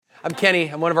I'm Kenny.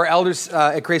 I'm one of our elders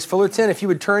at Grace Fullerton. If you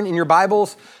would turn in your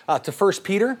Bibles to 1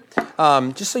 Peter.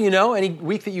 Just so you know, any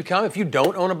week that you come, if you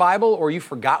don't own a Bible or you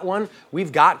forgot one,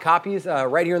 we've got copies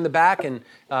right here in the back, and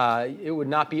it would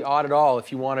not be odd at all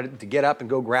if you wanted to get up and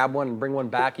go grab one and bring one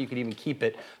back. You could even keep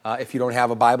it if you don't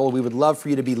have a Bible. We would love for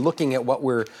you to be looking at what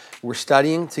we're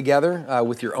studying together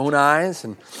with your own eyes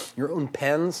and your own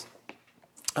pens.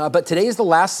 But today is the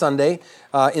last Sunday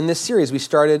in this series. We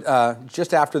started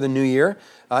just after the new year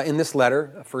in this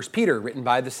letter, 1 Peter, written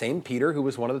by the same Peter, who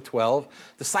was one of the 12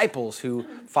 disciples who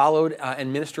followed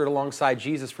and ministered alongside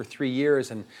Jesus for 3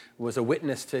 years and was a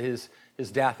witness to his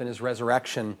death and his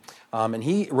resurrection. And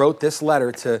he wrote this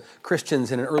letter to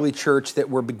Christians in an early church that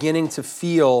were beginning to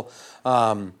feel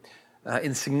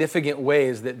in significant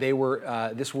ways that they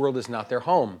were this world is not their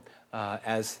home,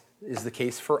 as is the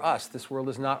case for us. This world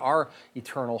is not our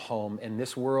eternal home, and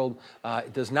this world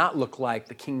does not look like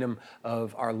the kingdom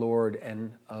of our Lord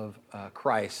and of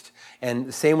Christ. And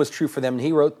the same was true for them. And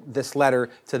he wrote this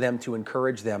letter to them to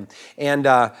encourage them. And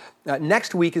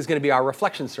next week is going to be our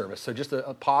reflection service. So just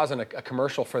a pause and a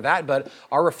commercial for that. But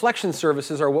our reflection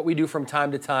services are what we do from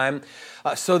time to time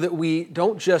so that we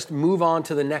don't just move on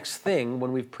to the next thing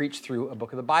when we've preached through a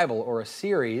book of the Bible or a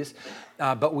series,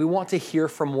 but we want to hear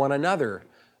from one another.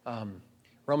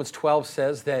 Romans 12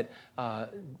 says that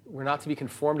we're not to be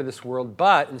conformed to this world,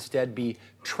 but instead be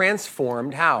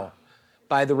transformed. How?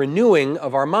 By the renewing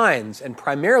of our minds. And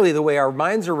primarily the way our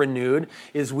minds are renewed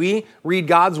is we read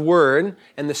God's word,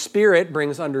 and the Spirit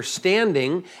brings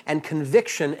understanding and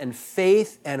conviction and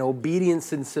faith and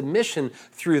obedience and submission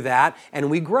through that,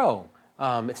 and we grow.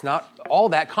 It's not all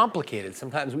that complicated.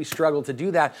 Sometimes we struggle to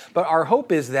do that. But our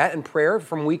hope is that, and prayer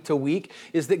from week to week,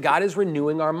 is that God is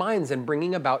renewing our minds and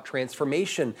bringing about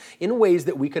transformation in ways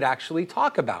that we could actually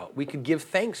talk about, we could give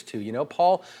thanks to. You know,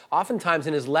 Paul oftentimes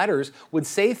in his letters would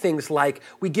say things like,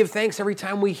 we give thanks every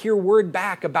time we hear word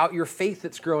back about your faith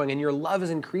that's growing and your love is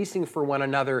increasing for one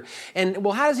another. And,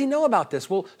 well, how does he know about this?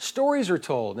 Well, stories are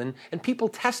told, and people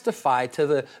testify to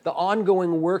the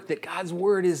ongoing work that God's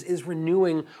word is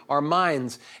renewing our minds.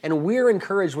 And we're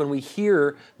encouraged when we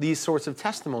hear these sorts of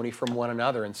testimony from one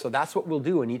another. And so that's what we'll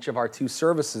do in each of our 2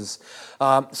 services.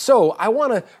 So I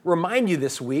want to remind you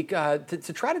this week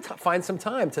to try to find some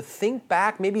time to think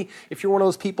back. Maybe if you're one of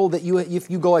those people that if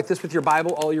you go like this with your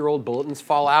Bible, all your old bulletins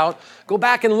fall out, go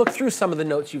back and look through some of the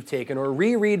notes you've taken, or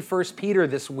reread 1 Peter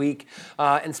this week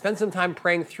and spend some time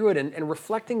praying through it and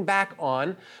reflecting back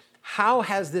on how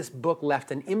has this book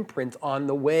left an imprint on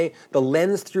the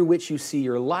lens through which you see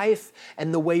your life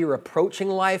and the way you're approaching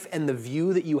life and the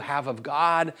view that you have of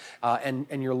God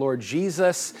and your Lord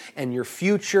Jesus and your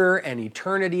future and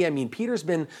eternity? I mean, Peter's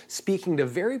been speaking to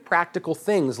very practical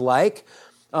things like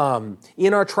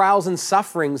in our trials and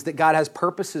sufferings that God has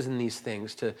purposes in these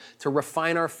things to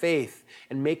refine our faith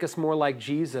and make us more like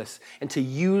Jesus and to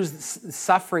use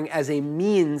suffering as a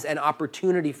means and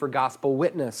opportunity for gospel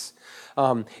witness.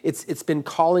 It's been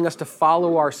calling us to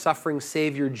follow our suffering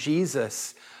Savior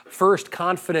Jesus, first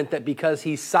confident that because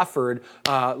he suffered,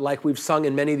 like we've sung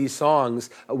in many of these songs,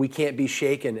 we can't be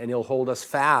shaken and he'll hold us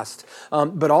fast.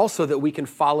 But also that we can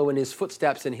follow in his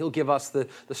footsteps and he'll give us the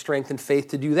strength and faith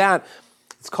to do that.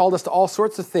 It's called us to all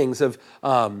sorts of things, of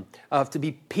to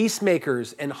be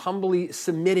peacemakers and humbly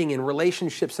submitting in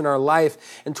relationships in our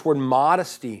life and toward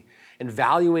modesty and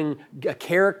valuing a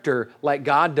character like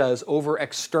God does over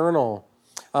external.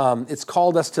 It's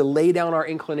called us to lay down our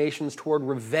inclinations toward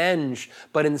revenge,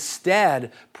 but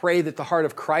instead pray that the heart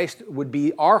of Christ would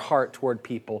be our heart toward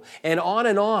people, and on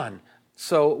and on.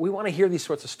 So we want to hear these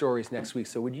sorts of stories next week.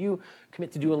 So would you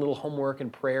commit to doing a little homework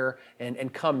and prayer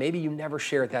and come? Maybe you never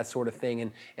share that sort of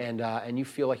thing and you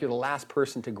feel like you're the last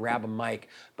person to grab a mic,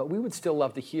 but we would still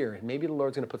love to hear. And maybe the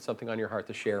Lord's going to put something on your heart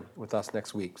to share with us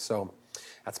next week. So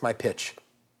that's my pitch.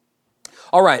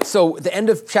 All right, so the end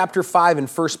of chapter 5 in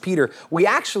 1 Peter, we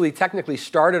actually technically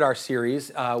started our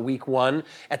series week 1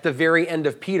 at the very end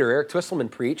of Peter. Eric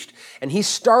Twisselman preached, and he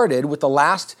started with the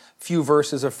last few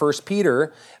verses of 1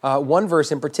 Peter, one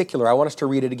verse in particular. I want us to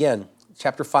read it again,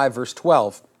 chapter 5, verse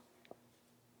 12.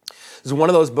 This is one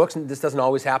of those books, and this doesn't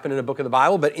always happen in a book of the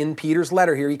Bible, but in Peter's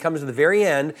letter here, he comes to the very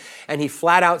end, and he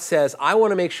flat out says, I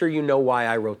want to make sure you know why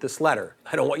I wrote this letter.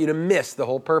 I don't want you to miss the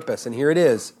whole purpose, and here it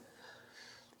is.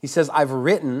 He says, I've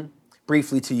written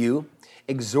briefly to you,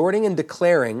 exhorting and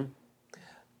declaring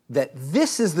that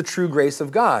this is the true grace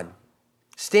of God.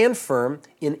 Stand firm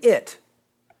in it.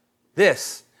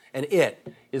 This and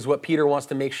it is what Peter wants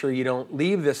to make sure you don't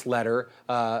leave this letter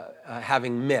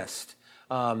having missed.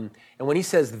 And when he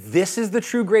says this is the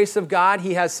true grace of God,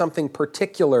 he has something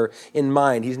particular in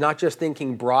mind. He's not just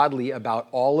thinking broadly about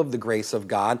all of the grace of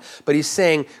God, but he's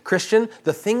saying, Christian,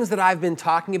 the things that I've been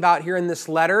talking about here in this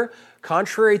letter,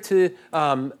 contrary to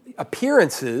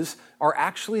appearances, are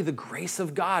actually the grace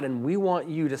of God, and we want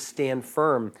you to stand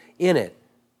firm in it.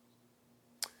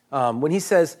 When he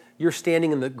says you're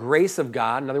standing in the grace of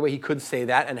God, another way he could say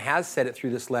that and has said it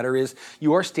through this letter is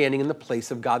you are standing in the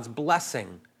place of God's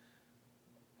blessing.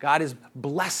 God is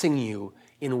blessing you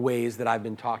in ways that I've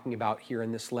been talking about here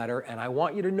in this letter, and I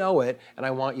want you to know it, and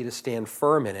I want you to stand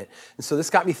firm in it. And so this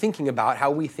got me thinking about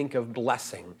how we think of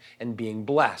blessing and being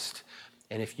blessed.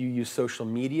 And if you use social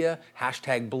media,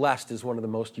 hashtag blessed is one of the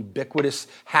most ubiquitous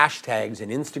hashtags in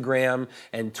Instagram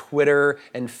and Twitter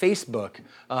and Facebook.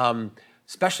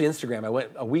 Especially Instagram. I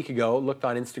went a week ago, looked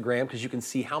on Instagram, because you can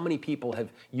see how many people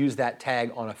have used that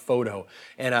tag on a photo.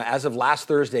 And as of last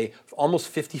Thursday, almost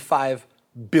 55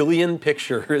 billion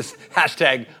pictures,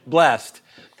 hashtag blessed.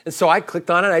 And so I clicked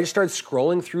on it, and I just started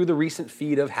scrolling through the recent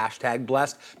feed of hashtag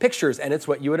blessed pictures, and it's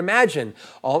what you would imagine.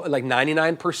 Like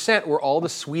 99% were all the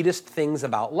sweetest things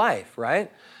about life,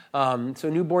 right? So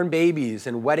newborn babies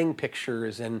and wedding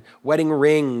pictures and wedding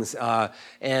rings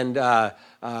and a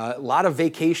lot of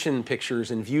vacation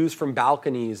pictures and views from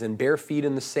balconies and bare feet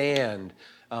in the sand.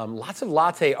 Lots of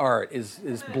latte art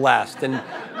is blessed and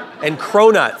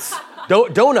cronuts.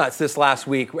 Donuts this last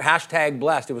week, hashtag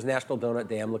blessed. It was National Donut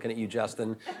Day. I'm looking at you,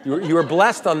 Justin. You were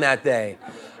blessed on that day.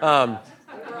 A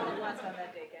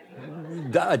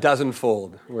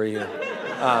dozenfold were you.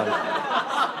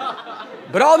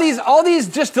 But all these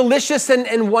just delicious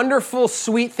and wonderful,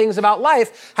 sweet things about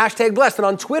life, hashtag blessed. And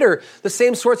on Twitter, the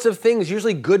same sorts of things,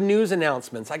 usually good news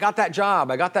announcements. I got that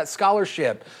job. I got that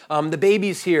scholarship. The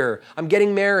baby's here. I'm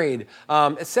getting married,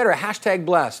 etc. Hashtag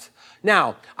blessed.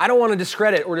 Now, I don't want to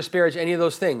discredit or disparage any of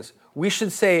those things. We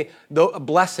should say a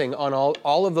blessing on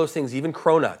all of those things, even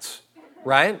cronuts,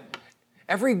 right?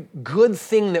 Every good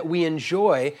thing that we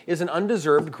enjoy is an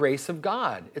undeserved grace of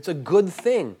God. It's a good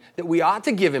thing that we ought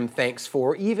to give him thanks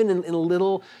for, even in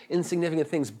little insignificant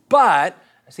things. But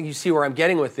I think you see where I'm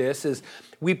getting with this is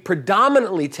we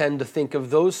predominantly tend to think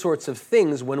of those sorts of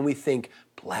things when we think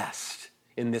blessed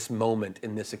in this moment,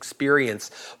 in this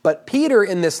experience. But Peter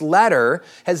in this letter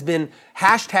has been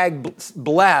hashtag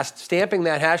blessed, stamping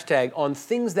that hashtag on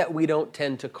things that we don't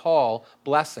tend to call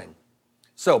blessing.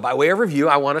 So by way of review,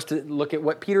 I want us to look at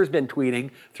what Peter's been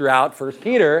tweeting throughout 1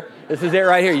 Peter. This is it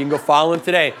right here. You can go follow him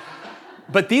today.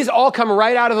 But these all come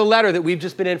right out of the letter that we've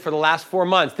just been in for the last 4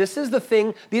 months. These are the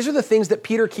things that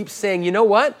Peter keeps saying, you know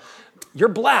what? You're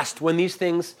blessed when these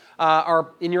things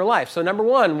are in your life. So number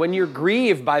one, when you're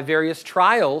grieved by various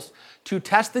trials, to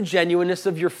test the genuineness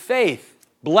of your faith,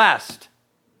 blessed.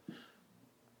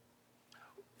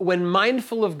 When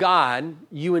mindful of God,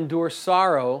 you endure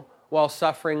sorrow while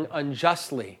suffering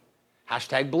unjustly,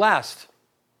 hashtag blessed.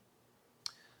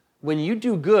 When you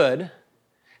do good,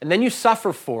 and then you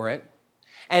suffer for it,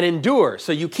 and endure,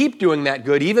 so you keep doing that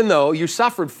good even though you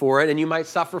suffered for it, and you might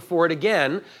suffer for it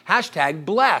again, hashtag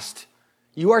blessed.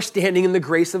 You are standing in the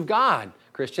grace of God,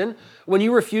 Christian. When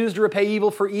you refuse to repay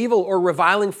evil for evil or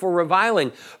reviling for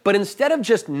reviling, but instead of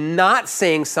just not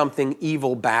saying something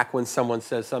evil back when someone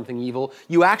says something evil,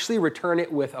 you actually return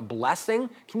it with a blessing.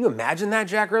 Can you imagine that,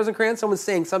 Jack Rosencrantz? Someone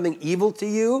saying something evil to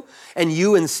you, and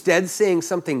you instead saying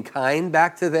something kind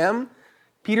back to them?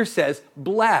 Peter says,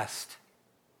 blessed.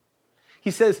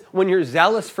 He says, when you're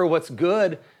zealous for what's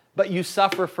good, but you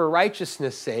suffer for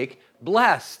righteousness' sake,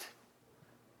 blessed.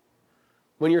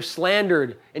 When you're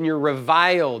slandered and you're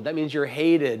reviled, that means you're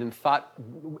hated and thought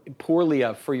poorly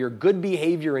of for your good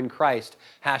behavior in Christ,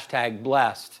 hashtag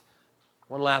blessed.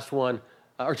 One last one,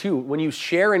 or two, when you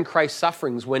share in Christ's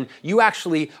sufferings, when you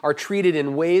actually are treated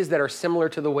in ways that are similar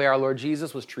to the way our Lord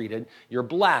Jesus was treated, you're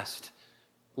blessed.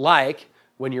 Like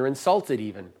when you're insulted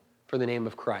even for the name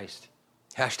of Christ.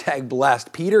 Hashtag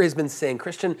blessed. Peter has been saying,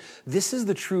 Christian, this is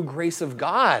the true grace of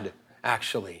God,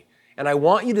 actually. And I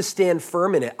want you to stand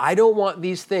firm in it. I don't want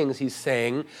these things, he's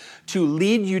saying, to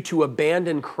lead you to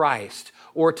abandon Christ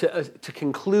or to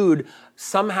conclude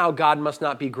somehow God must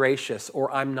not be gracious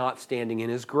or I'm not standing in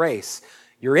his grace.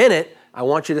 You're in it. I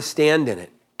want you to stand in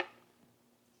it.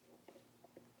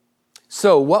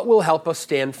 So what will help us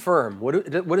stand firm? What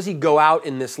does he go out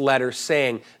in this letter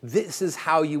saying? This is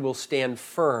how you will stand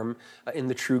firm in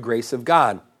the true grace of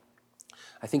God.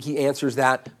 I think he answers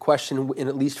that question in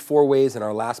at least 4 ways in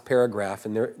our last paragraph.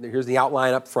 And here's the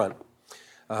outline up front.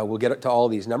 We'll get to all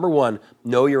these. Number 1,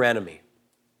 know your enemy.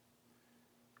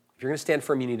 If you're going to stand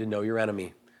firm, you need to know your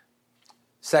enemy.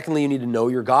 Secondly, you need to know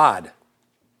your God,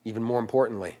 even more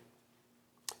importantly.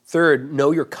 Third,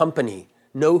 know your company.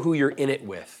 know who you're in it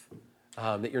with,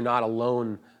 that you're not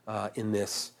alone in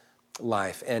this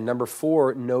life. And number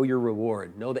 4, know your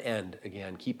reward. Know the end.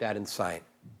 Again, keep that in sight.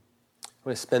 I'm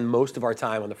going to spend most of our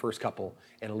time on the first couple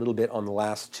and a little bit on the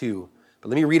last 2. But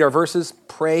let me read our verses,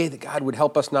 pray that God would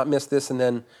help us not miss this, and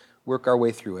then work our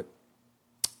way through it.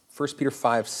 1 Peter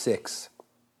 5:6.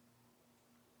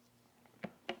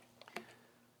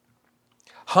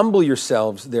 Humble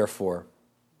yourselves, therefore,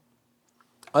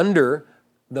 under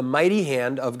the mighty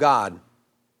hand of God,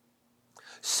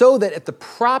 so that at the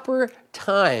proper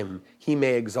time he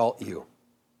may exalt you,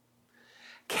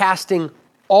 casting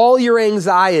all your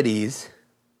anxieties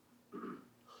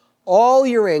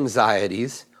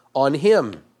on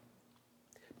him,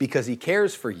 because he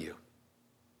cares for you.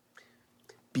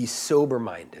 Be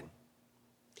sober-minded.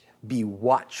 Be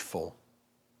watchful.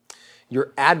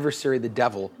 Your adversary, the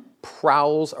devil,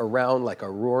 prowls around like a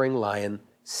roaring lion,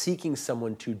 seeking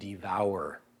someone to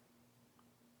devour.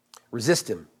 Resist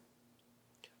him,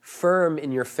 firm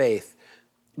in your faith,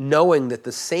 knowing that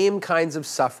the same kinds of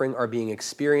suffering are being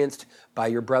experienced by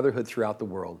your brotherhood throughout the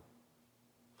world.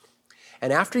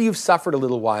 And after you've suffered a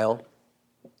little while,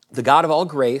 the God of all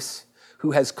grace,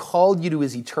 who has called you to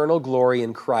his eternal glory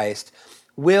in Christ,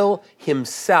 will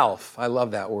himself, I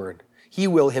love that word, he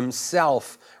will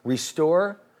himself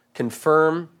restore,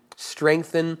 confirm,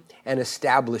 strengthen, and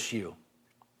establish you.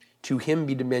 To him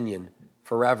be dominion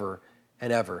forever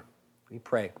and ever. We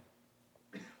pray.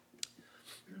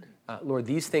 Lord,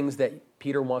 these things that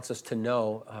Peter wants us to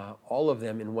know, all of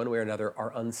them in one way or another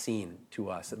are unseen to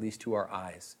us, at least to our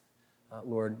eyes.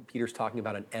 Lord, Peter's talking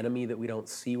about an enemy that we don't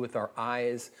see with our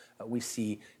eyes. We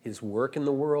see his work in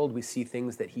the world. We see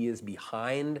things that he is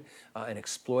behind and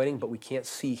exploiting, but we can't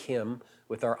see him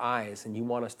with our eyes. And you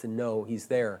want us to know he's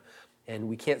there. And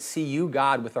we can't see you,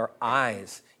 God, with our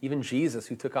eyes. Even Jesus,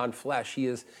 who took on flesh, he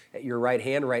is at your right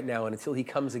hand right now. And until he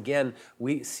comes again,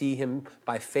 we see him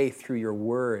by faith through your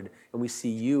word. And we see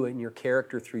you and your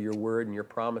character through your word and your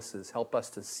promises. Help us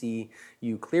to see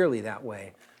you clearly that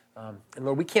way. And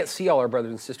Lord, we can't see all our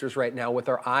brothers and sisters right now with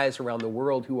our eyes around the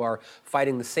world who are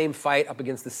fighting the same fight up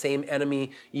against the same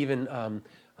enemy, even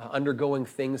undergoing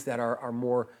things that are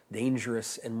more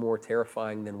dangerous and more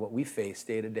terrifying than what we face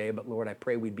day to day. But Lord, I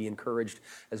pray we'd be encouraged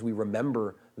as we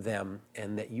remember them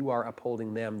and that you are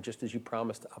upholding them just as you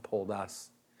promised to uphold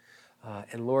us.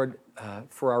 And Lord,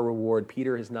 for our reward,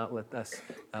 Peter has not let us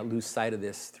lose sight of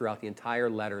this throughout the entire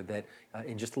letter, that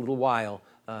in just a little while,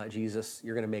 Jesus,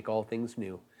 you're going to make all things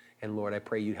new. And Lord, I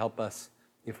pray you'd help us,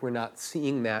 if we're not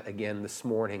seeing that again this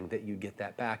morning, that you'd get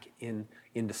that back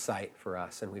into sight for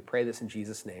us. And we pray this in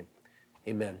Jesus' name.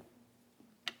 Amen.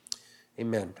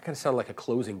 Amen. That kind of sounded like a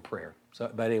closing prayer.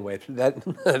 But anyway,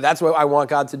 that's what I want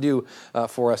God to do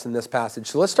for us in this passage.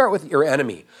 So let's start with your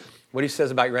enemy. What he says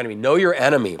about your enemy. Know your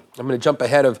enemy. I'm going to jump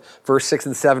ahead of verse 6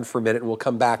 and 7 for a minute and we'll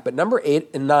come back. But number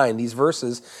 8 and 9, these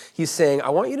verses, he's saying,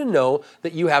 I want you to know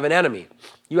that you have an enemy.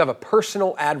 You have a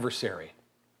personal adversary.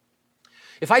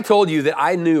 If I told you that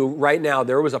I knew right now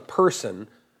there was a person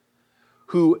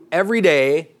who every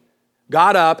day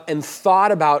got up and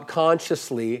thought about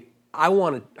consciously, I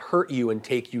want to hurt you and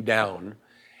take you down,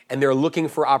 and they're looking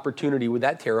for opportunity, would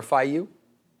that terrify you?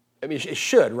 I mean, it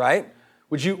should, right?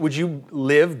 Would you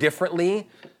live differently?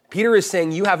 Peter is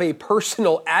saying you have a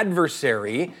personal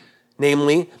adversary,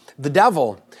 namely the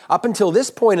devil. Up until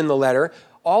this point in the letter,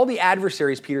 all the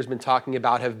adversaries Peter's been talking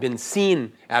about have been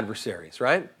seen adversaries,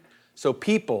 right? So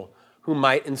people who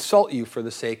might insult you for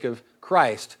the sake of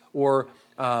Christ, or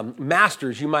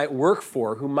masters you might work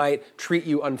for who might treat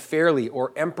you unfairly,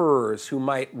 or emperors who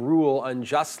might rule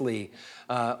unjustly,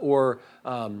 or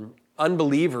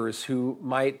unbelievers who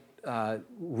might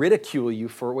ridicule you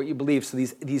for what you believe. So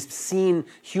these seen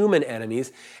human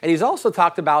enemies. And he's also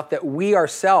talked about that we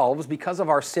ourselves, because of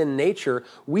our sin nature,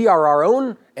 we are our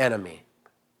own enemy.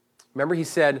 Remember he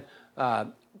said,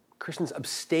 Christians,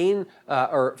 abstain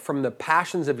from the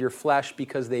passions of your flesh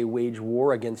because they wage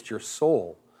war against your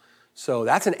soul. So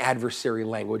that's an adversary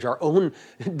language. Our own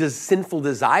sinful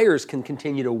desires can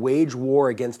continue to wage war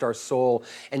against our soul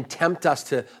and tempt us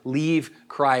to leave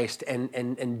Christ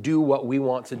and do what we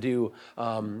want to do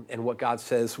and what God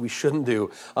says we shouldn't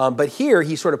do. But here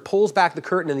he sort of pulls back the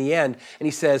curtain in the end and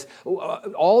he says,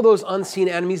 all those unseen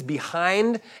enemies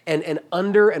behind and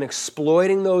under and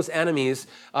exploiting those enemies,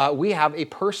 we have a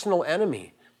personal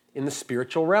enemy in the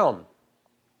spiritual realm.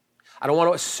 I don't want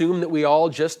to assume that we all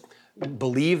just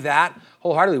believe that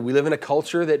wholeheartedly. We live in a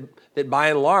culture that by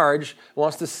and large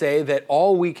wants to say that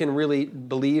all we can really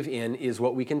believe in is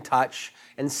what we can touch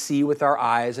and see with our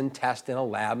eyes and test in a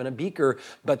lab and a beaker.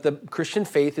 But the Christian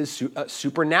faith is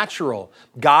supernatural.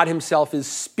 God himself is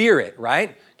spirit,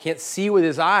 right? Can't see with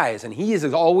his eyes, and he has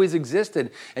always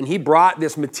existed, and he brought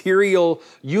this material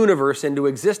universe into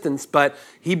existence, but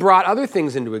he brought other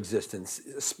things into existence,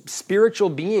 spiritual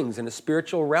beings in a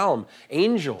spiritual realm,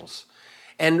 angels.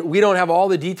 And we don't have all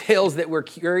the details that we're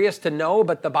curious to know,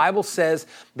 but the Bible says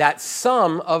that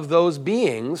some of those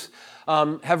beings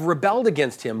have rebelled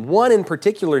against him. One in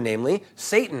particular, namely,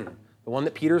 Satan, the one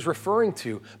that Peter's referring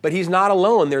to. But he's not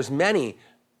alone. There's many.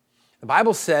 The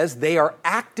Bible says they are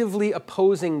actively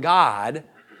opposing God.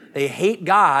 They hate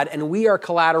God, and we are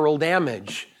collateral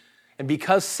damage. And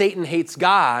because Satan hates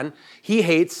God, he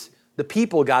hates the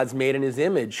people God's made in his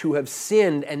image who have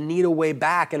sinned and need a way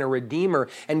back and a redeemer.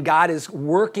 And God is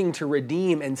working to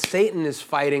redeem, and Satan is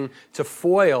fighting to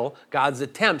foil God's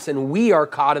attempts, and we are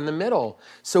caught in the middle.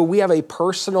 So we have a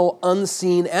personal,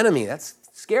 unseen enemy. That's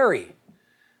scary.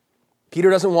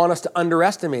 Peter doesn't want us to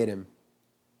underestimate him.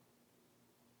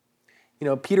 You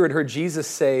know, Peter had heard Jesus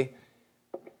say,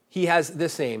 he has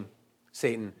this aim,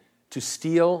 Satan, to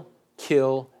steal,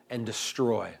 kill, and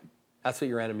destroy. That's what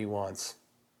your enemy wants.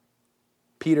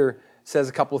 Peter says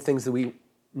a couple of things that we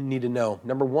need to know.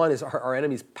 Number one is our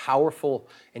enemy's powerful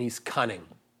and he's cunning.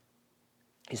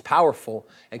 He's powerful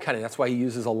and cunning. That's why he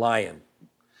uses a lion.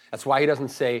 That's why he doesn't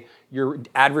say, your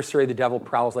adversary, the devil,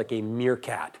 prowls like a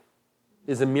meerkat.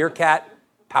 Is a meerkat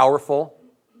powerful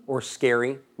or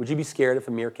scary? Would you be scared if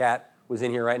a meerkat was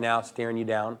in here right now staring you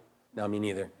down? No, me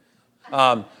neither.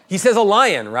 He says a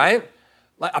lion, right?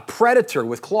 A predator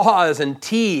with claws and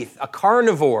teeth, a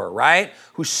carnivore, right?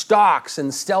 Who stalks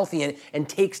and stealthy and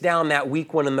takes down that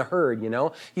weak one in the herd, you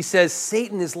know? He says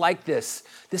Satan is like this.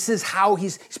 This is how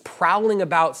he's prowling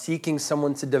about seeking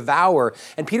someone to devour.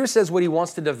 And Peter says what he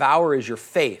wants to devour is your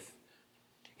faith.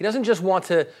 He doesn't just want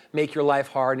to make your life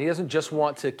hard, and he doesn't just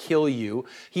want to kill you.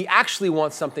 He actually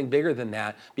wants something bigger than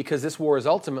that, because this war is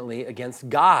ultimately against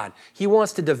God. He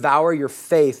wants to devour your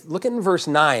faith. Look at verse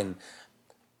 9.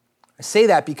 I say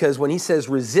that because when he says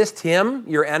resist him,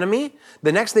 your enemy,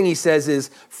 the next thing he says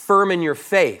is firm in your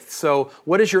faith. So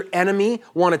what does your enemy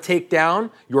want to take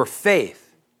down? Your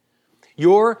faith.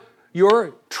 Your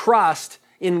trust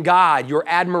in God, your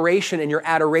admiration and your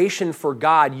adoration for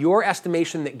God, your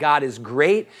estimation that God is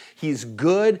great, he's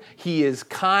good, he is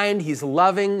kind, he's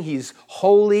loving, he's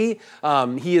holy,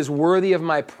 he is worthy of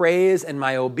my praise and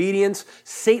my obedience.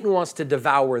 Satan wants to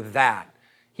devour that.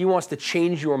 He wants to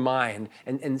change your mind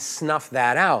and snuff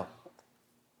that out.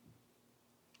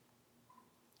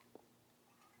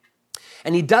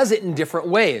 And he does it in different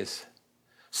ways.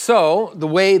 So the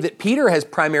way that Peter has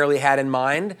primarily had in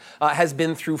mind has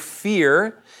been through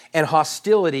fear and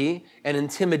hostility and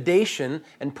intimidation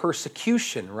and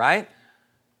persecution, right?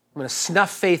 I'm going to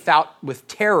snuff faith out with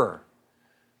terror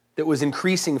that was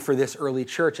increasing for this early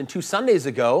church. And 2 Sundays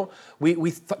ago,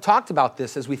 we talked about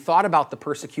this as we thought about the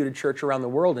persecuted church around the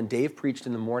world, and Dave preached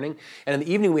in the morning. And in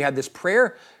the evening, we had this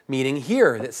prayer meeting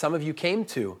here that some of you came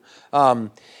to.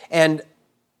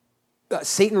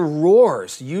 Satan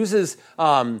roars, uses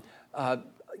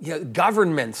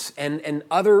governments and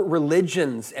other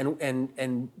religions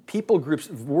and people groups,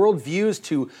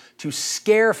 worldviews to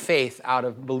scare faith out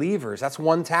of believers. That's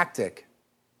one tactic.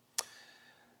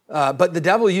 But the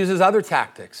devil uses other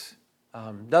tactics,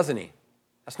 doesn't he?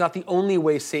 That's not the only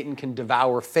way Satan can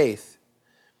devour faith.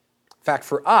 In fact,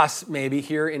 for us, maybe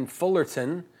here in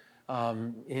Fullerton,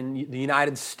 in the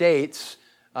United States,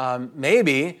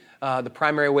 maybe the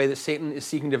primary way that Satan is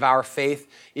seeking to devour faith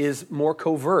is more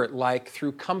covert, like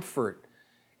through comfort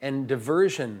and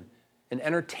diversion and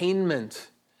entertainment,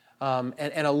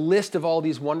 and a list of all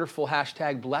these wonderful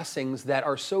 #blessings that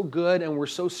are so good and we're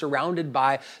so surrounded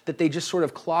by that they just sort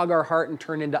of clog our heart and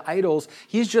turn into idols.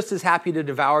 He's just as happy to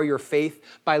devour your faith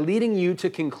by leading you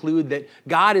to conclude that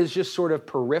God is just sort of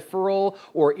peripheral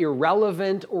or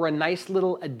irrelevant or a nice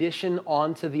little addition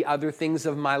onto the other things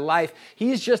of my life.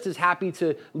 He's just as happy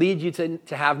to lead you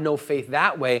to have no faith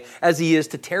that way as he is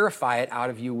to terrify it out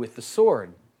of you with the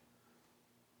sword.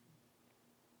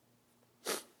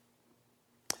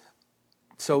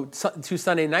 So 2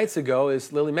 Sunday nights ago,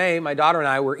 as Lily Mae, my daughter, and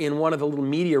I were in one of the little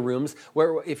media rooms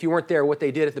where, if you weren't there, what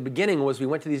they did at the beginning was we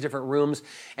went to these different rooms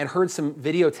and heard some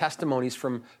video testimonies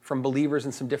from believers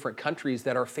in some different countries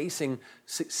that are facing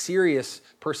serious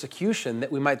persecution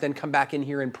that we might then come back in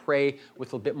here and pray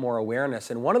with a bit more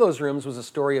awareness. And one of those rooms was a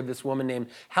story of this woman named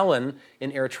Helen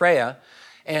in Eritrea.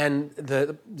 And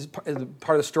the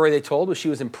part of the story they told was she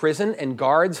was in prison and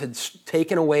guards had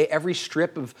taken away every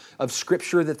strip of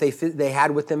scripture that they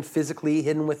had with them, physically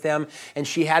hidden with them, and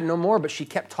she had no more. But she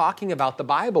kept talking about the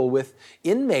Bible with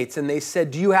inmates, and they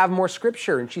said, "Do you have more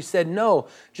scripture?" And she said, "No,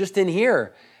 just in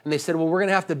here." And they said, "Well, we're going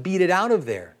to have to beat it out of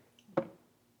there."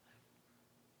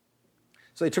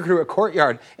 So they took her to a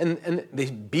courtyard, and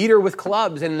they beat her with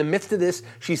clubs. And in the midst of this,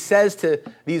 she says to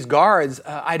these guards,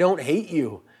 "I don't hate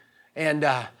you." And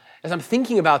as I'm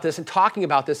thinking about this and talking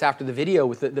about this after the video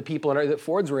with the people that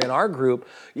Fords were in our group,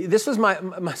 this was my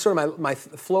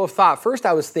flow of thought. First,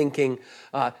 I was thinking,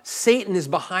 Satan is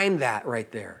behind that right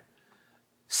there.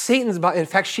 In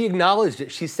fact, she acknowledged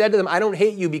it. She said to them, "I don't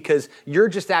hate you because you're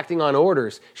just acting on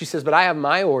orders." She says, "But I have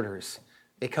my orders.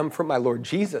 They come from my Lord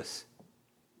Jesus."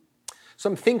 So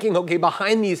I'm thinking, okay,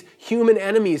 behind these human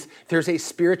enemies, there's a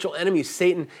spiritual enemy,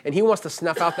 Satan, and he wants to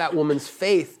snuff out that woman's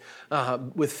faith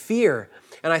with fear.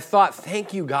 And I thought,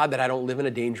 thank you, God, that I don't live in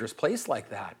a dangerous place like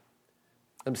that.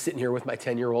 I'm sitting here with my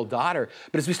 10-year-old daughter.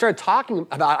 But as we started talking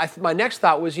about it, my next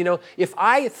thought was, if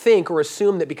I think or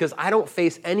assume that because I don't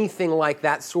face anything like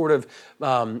that sort of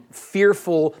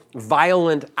fearful,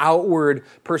 violent, outward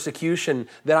persecution,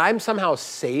 that I'm somehow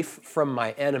safe from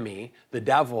my enemy, the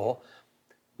devil,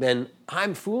 then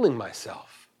I'm fooling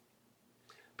myself.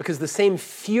 Because the same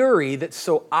fury that's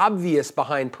so obvious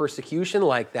behind persecution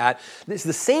like that is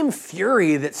the same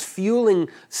fury that's fueling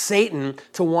Satan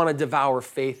to want to devour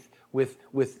faith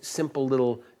with simple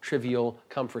little trivial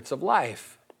comforts of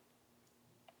life.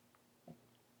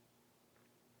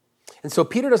 And so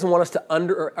Peter doesn't want us to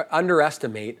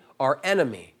underestimate our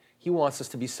enemy. He wants us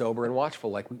to be sober and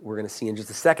watchful, like we're going to see in just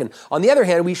a second. On the other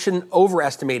hand, we shouldn't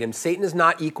overestimate him. Satan is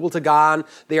not equal to God.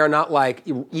 They are not like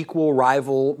equal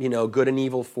rival, good and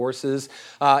evil forces.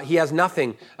 He has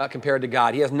nothing compared to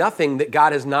God. He has nothing that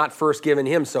God has not first given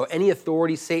him. So any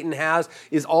authority Satan has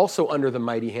is also under the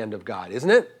mighty hand of God, isn't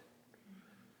it?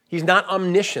 He's not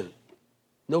omniscient.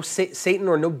 No Satan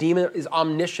or no demon is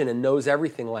omniscient and knows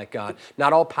everything like God.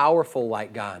 Not all powerful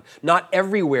like God. Not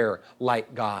everywhere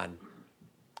like God.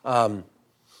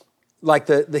 Like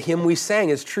the hymn we sang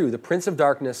is true. The Prince of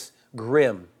Darkness,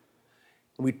 grim.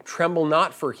 We tremble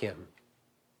not for him.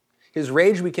 His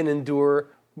rage we can endure.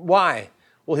 Why?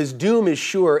 Well, his doom is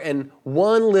sure, and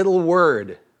one little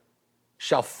word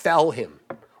shall fell him.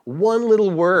 One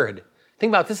little word. Think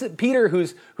about this. Peter,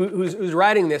 who's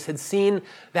writing this, had seen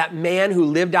that man who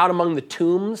lived out among the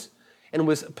tombs and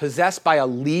was possessed by a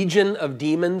legion of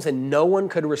demons, and no one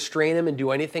could restrain him and do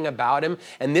anything about him.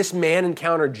 And this man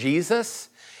encountered Jesus,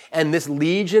 and this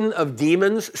legion of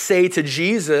demons say to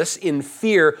Jesus in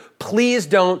fear, "Please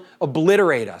don't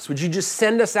obliterate us. Would you just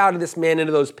send us out of this man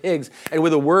into those pigs?" And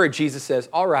with a word, Jesus says,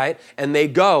 "All right." And they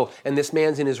go, and this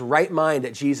man's in his right mind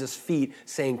at Jesus' feet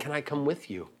saying, "Can I come with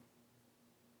you?"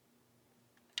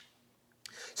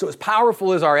 So as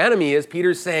powerful as our enemy is,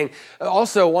 Peter's saying,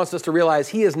 also wants us to realize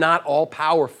he is not all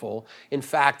powerful. In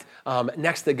fact,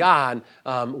 next to God,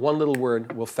 one little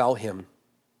word will fell him.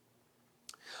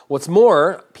 What's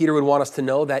more, Peter would want us to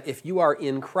know that if you are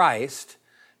in Christ,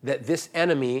 that this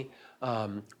enemy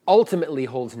ultimately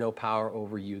holds no power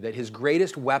over you, that his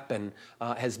greatest weapon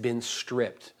has been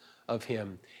stripped of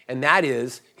him. And that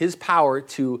is his power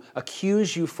to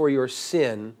accuse you for your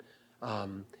sin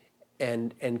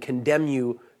and condemn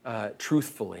you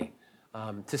truthfully,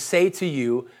 to say to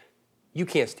you, you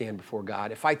can't stand before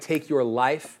God. If I take your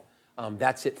life,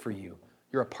 that's it for you.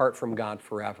 You're apart from God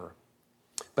forever.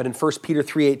 But in 1 Peter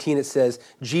 3:18 it says,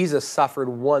 Jesus suffered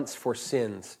once for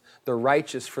sins, the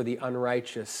righteous for the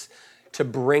unrighteous, to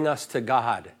bring us to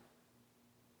God.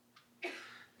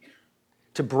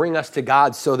 To bring us to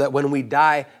God so that when we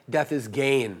die, death is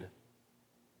gain.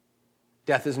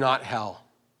 Death is not hell.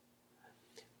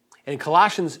 And in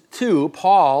Colossians 2,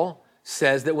 Paul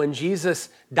says that when Jesus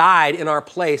died in our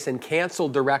place and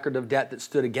canceled the record of debt that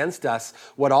stood against us,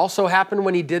 what also happened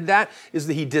when he did that is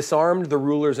that he disarmed the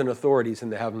rulers and authorities in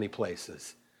the heavenly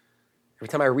places. Every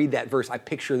time I read that verse, I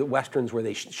picture the Westerns where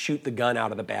they shoot the gun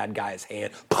out of the bad guy's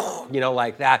hand,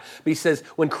 like that. But he says,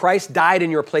 when Christ died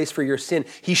in your place for your sin,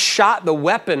 he shot the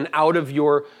weapon out of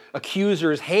your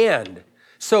accuser's hand.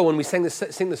 So when we sing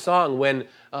the song, when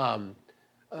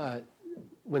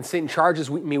Satan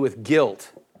charges me with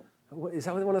guilt. Is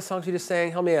that one of the songs you just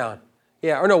sang? Help me out.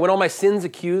 Yeah, or no, when all my sins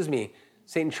accuse me,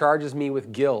 Satan charges me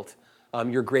with guilt.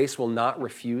 Your grace will not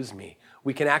refuse me.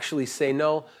 We can actually say,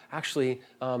 no, actually,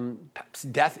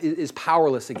 death is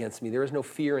powerless against me. There is no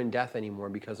fear in death anymore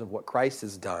because of what Christ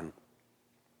has done.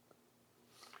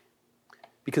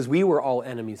 Because we were all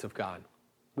enemies of God.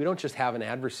 We don't just have an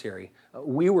adversary.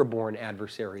 We were born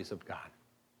adversaries of God.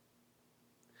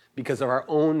 because of our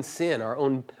own sin, our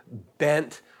own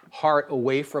bent heart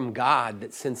away from God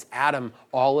that since Adam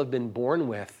all have been born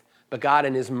with. But God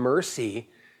in his mercy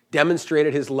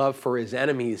demonstrated his love for his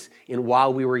enemies in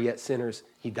while we were yet sinners,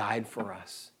 he died for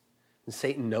us. And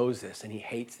Satan knows this and he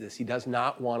hates this. He does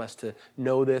not want us to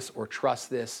know this or trust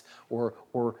this or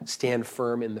stand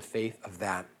firm in the faith of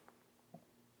that.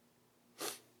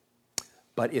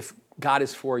 But if God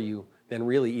is for you, then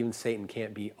really even Satan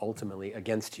can't be ultimately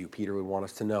against you, Peter would want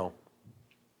us to know.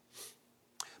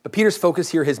 But Peter's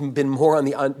focus here has been more on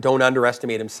the don't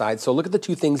underestimate him side. So look at the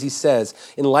two things he says.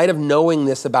 In light of knowing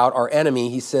this about our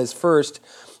enemy, he says first,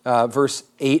 verse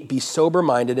 8, be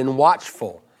sober-minded and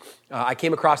watchful. I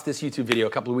came across this YouTube video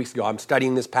a couple of weeks ago. I'm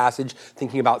studying this passage,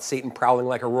 thinking about Satan prowling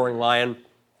like a roaring lion.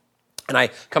 And I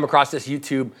come across this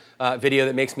YouTube video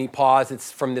that makes me pause.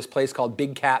 It's from this place called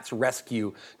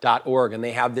BigCatsRescue.org. And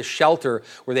they have this shelter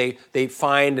where they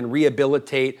find and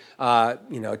rehabilitate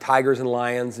tigers and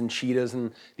lions and cheetahs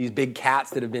and these big cats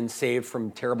that have been saved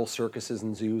from terrible circuses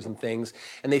and zoos and things.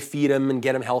 And they feed them and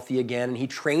get them healthy again. And he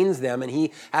trains them and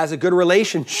he has a good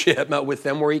relationship with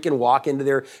them where he can walk into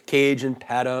their cage and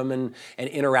pet them and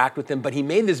interact with them. But he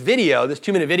made this video, this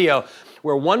 2-minute video,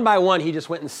 where one by one he just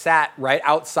went and sat right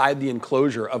outside the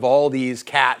enclosure of all these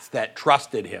cats that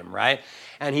trusted him, right?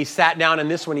 And he sat down,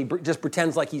 and this one he just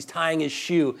pretends like he's tying his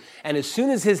shoe. And as soon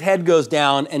as his head goes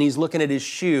down and he's looking at his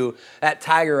shoe, that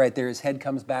tiger right there, his head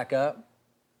comes back up,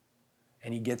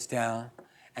 and he gets down,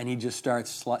 and he just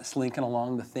starts slinking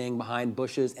along the thing behind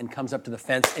bushes and comes up to the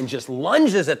fence and just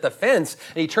lunges at the fence.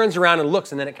 And he turns around and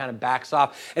looks, and then it kind of backs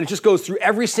off. And it just goes through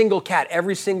every single cat,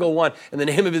 every single one. And the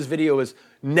name of his video is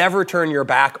Never Turn Your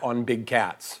Back on Big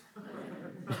Cats.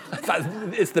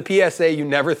 It's the PSA you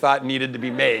never thought needed to be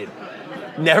made.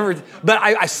 Never. But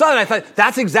I saw it and I thought,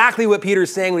 that's exactly what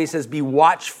Peter's saying when he says, be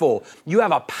watchful. You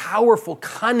have a powerful,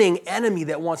 cunning enemy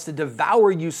that wants to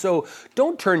devour you, so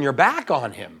don't turn your back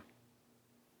on him.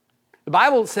 The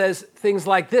Bible says things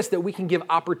like this, that we can give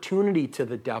opportunity to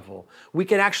the devil. We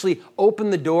can actually open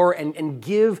the door and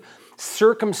give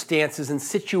circumstances and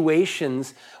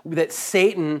situations that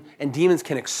Satan and demons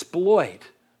can exploit.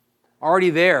 Already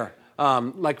there,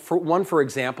 for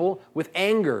example, with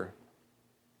anger.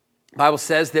 The Bible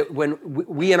says that when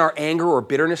we in our anger or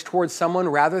bitterness towards someone,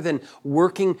 rather than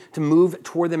working to move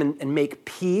toward them and make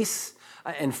peace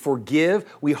and forgive,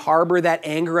 we harbor that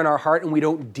anger in our heart and we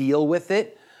don't deal with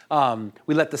it.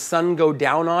 We let the sun go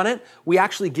down on it. We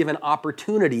actually give an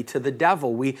opportunity to the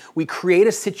devil. We create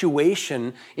a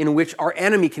situation in which our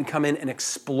enemy can come in and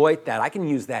exploit that. I can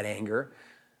use that anger.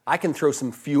 I can throw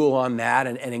some fuel on that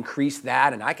and increase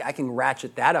that, and I can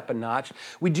ratchet that up a notch.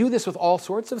 We do this with all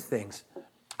sorts of things.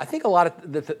 I think a lot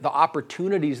of the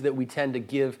opportunities that we tend to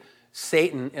give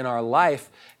Satan in our life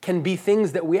can be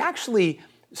things that we actually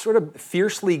sort of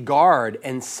fiercely guard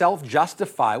and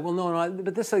self-justify. Well, no,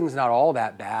 but this thing's not all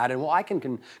that bad, and well, I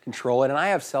can control it, and I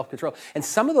have self-control. And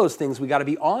some of those things we got to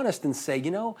be honest and say,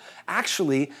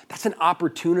 actually, that's an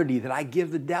opportunity that I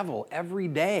give the devil every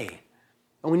day.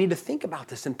 And we need to think about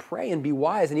this and pray and be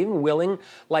wise and even willing,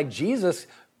 like Jesus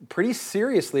pretty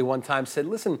seriously one time said,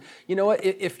 listen, you know what,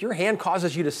 if your hand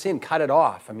causes you to sin, cut it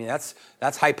off. I mean, that's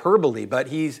hyperbole, but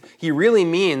he really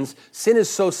means sin is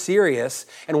so serious,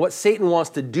 and what Satan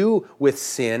wants to do with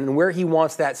sin and where he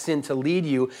wants that sin to lead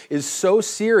you is so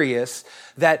serious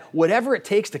that whatever it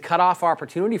takes to cut off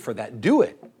opportunity for that, do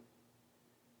it.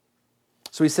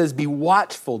 So he says, be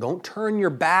watchful, don't turn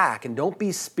your back, and don't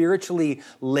be spiritually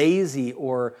lazy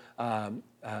or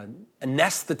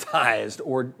anesthetized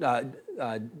or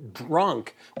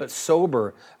drunk, but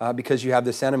sober because you have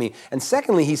this enemy. And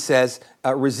secondly, he says,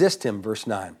 resist him, verse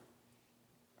 9.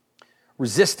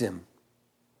 Resist him.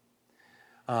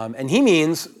 And he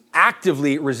means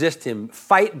actively resist him,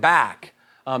 fight back.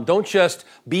 Don't just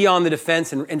be on the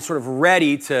defense and sort of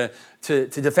ready to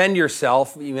defend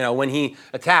yourself, when he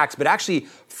attacks, but actually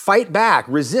fight back.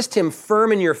 Resist him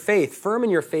firm in your faith. Firm in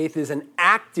your faith is an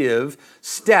active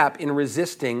step in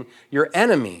resisting your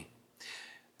enemy.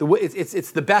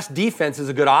 It's the best defense is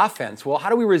a good offense. Well,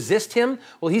 how do we resist him?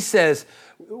 Well, he says,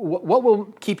 what will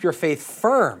keep your faith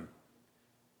firm?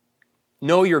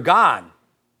 Know your God.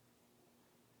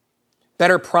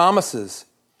 Better promises.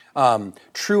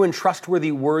 True and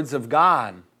trustworthy words of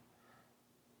God.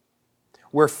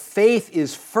 Where faith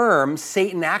is firm,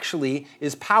 Satan actually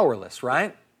is powerless,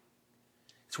 right?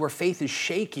 It's where faith is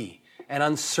shaky and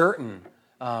uncertain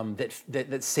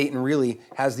that Satan really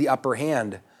has the upper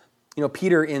hand.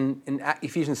 Peter in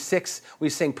Ephesians 6, when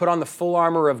he's saying, put on the full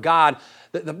armor of God,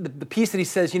 the piece that he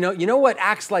says, you know what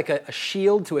acts like a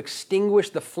shield to extinguish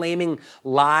the flaming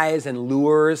lies and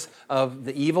lures of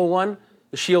the evil one?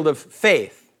 The shield of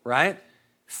faith. right?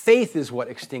 Faith is what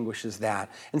extinguishes that.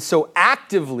 And so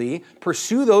actively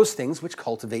pursue those things which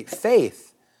cultivate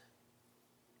faith.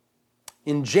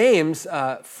 In James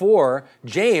 4,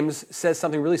 James says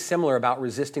something really similar about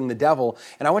resisting the devil.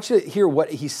 And I want you to hear what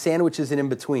he sandwiches it in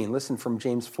between. Listen from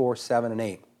James 4, 7, and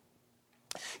 8.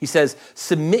 He says,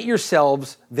 submit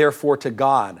yourselves, therefore, to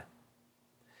God.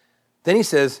 Then he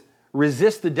says,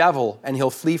 resist the devil, and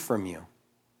he'll flee from you.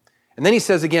 And then he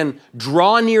says again,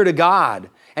 draw near to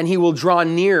God, and he will draw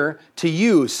near to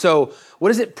you. So what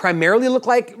does it primarily look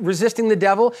like, resisting the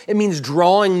devil? It means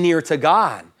drawing near to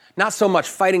God. Not so much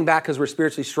fighting back because we're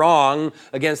spiritually strong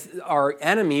against our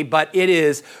enemy, but it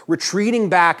is retreating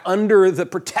back under the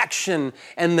protection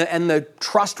and the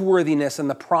trustworthiness and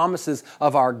the promises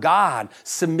of our God,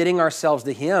 submitting ourselves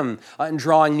to him and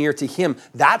drawing near to him.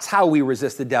 That's how we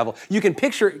resist the devil. You can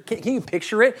picture, can you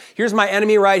picture it? Here's my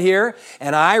enemy right here,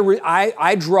 and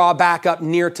I draw back up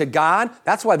near to God.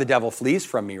 That's why the devil flees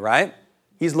from me, right?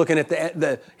 He's looking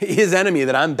at his enemy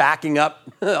that I'm backing up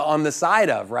on the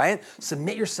side of, right?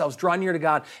 Submit yourselves, draw near to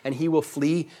God, and he will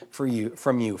flee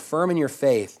from you. Firm in your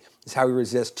faith is how we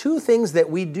resist. Two things that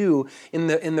we do in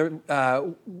the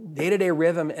day-to-day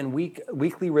rhythm and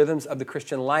weekly rhythms of the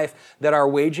Christian life that are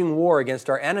waging war against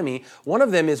our enemy. One of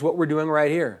them is what we're doing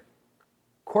right here.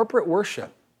 Corporate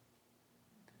worship.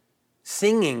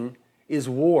 Singing is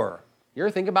war. You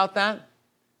ever think about that?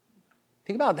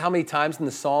 Think about how many times in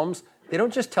the Psalms they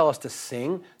don't just tell us to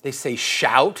sing, they say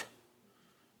shout.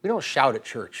 We don't shout at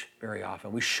church very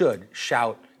often. We should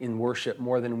shout in worship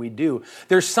more than we do.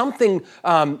 There's something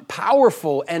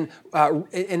powerful and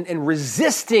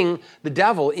resisting the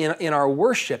devil in our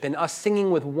worship, and us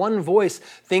singing with one voice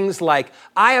things like,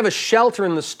 I have a shelter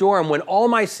in the storm when all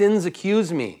my sins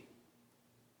accuse me.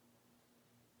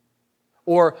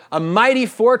 Or, a mighty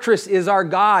fortress is our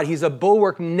God. He's a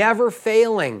bulwark never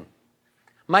failing.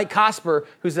 Mike Cosper,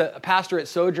 who's a pastor at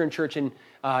Sojourn Church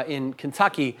in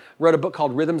Kentucky, wrote a book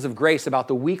called Rhythms of Grace about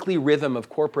the weekly rhythm of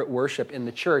corporate worship in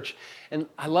the church. And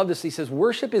I love this. He says,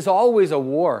 worship is always a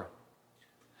war.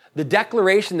 The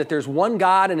declaration that there's one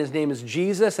God and his name is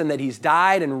Jesus and that he's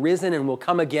died and risen and will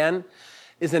come again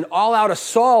is an all-out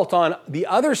assault on the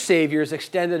other saviors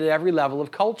extended at every level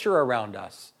of culture around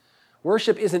us.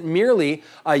 Worship isn't merely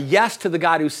a yes to the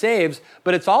God who saves,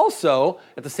 but it's also,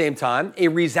 at the same time, a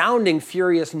resounding,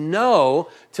 furious no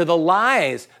to the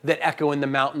lies that echo in the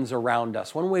mountains around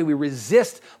us. One way we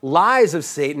resist lies of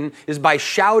Satan is by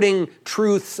shouting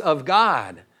truths of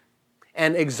God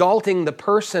and exalting the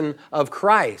person of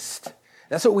Christ.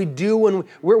 That's what we do when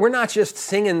we're not just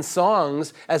singing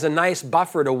songs as a nice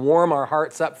buffer to warm our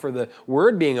hearts up for the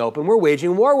word being open. We're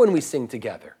waging war when we sing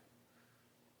together.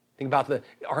 Think about the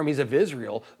armies of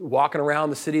Israel walking around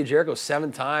the city of Jericho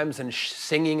 7 times and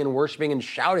singing and worshiping and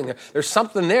shouting. There's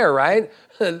something there, right?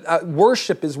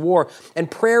 Worship is war.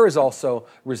 And prayer is also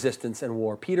resistance and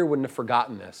war. Peter wouldn't have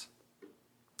forgotten this.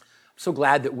 I'm so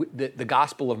glad that the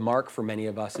Gospel of Mark for many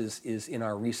of us is in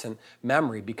our recent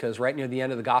memory, because right near the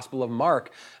end of the Gospel of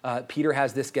Mark, Peter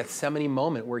has this Gethsemane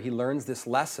moment where he learns this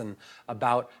lesson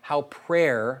about how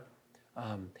prayer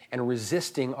and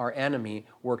resisting our enemy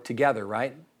work together,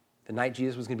 right? The night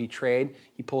Jesus was going to be betrayed,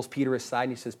 he pulls Peter aside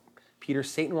and he says, Peter,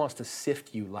 Satan wants to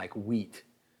sift you like wheat.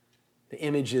 The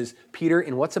image is, Peter,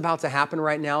 in what's about to happen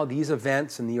right now, these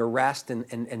events and the arrest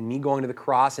and me going to the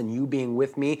cross and you being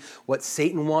with me, what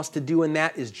Satan wants to do in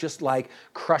that is just like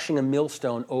crushing a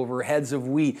millstone over heads of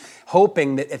wheat,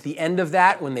 hoping that at the end of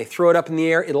that, when they throw it up in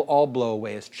the air, it'll all blow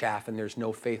away as chaff and there's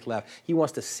no faith left. He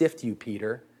wants to sift you,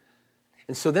 Peter.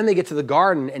 And so then they get to the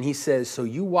garden and he says, so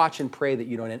you watch and pray that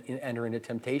you don't enter into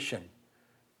temptation.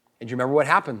 And do you remember what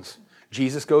happens?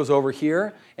 Jesus goes over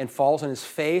here and falls on his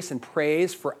face and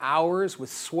prays for hours with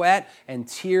sweat and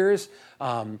tears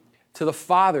to the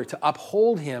Father to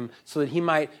uphold him so that he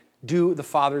might do the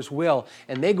Father's will.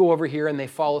 And they go over here and they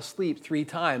fall asleep 3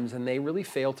 times and they really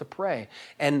fail to pray.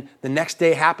 And the next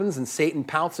day happens and Satan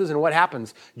pounces, and what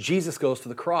happens? Jesus goes to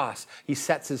the cross. He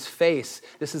sets his face.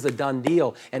 This is a done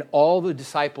deal. And all the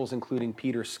disciples, including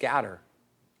Peter, scatter.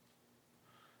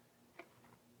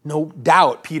 No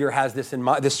doubt Peter has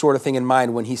this sort of thing in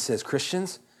mind when he says,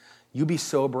 Christians, you be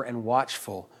sober and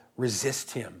watchful.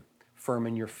 Resist him, firm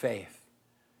in your faith.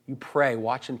 You pray,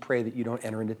 watch and pray that you don't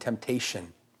enter into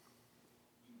temptation.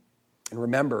 And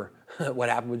remember what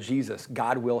happened with Jesus.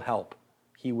 God will help.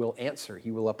 He will answer. He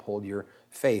will uphold your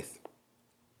faith.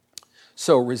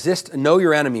 So know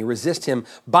your enemy. Resist him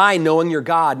by knowing your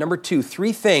God. Number 2,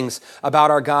 3 things about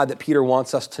our God that Peter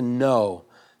wants us to know.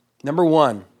 Number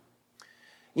 1,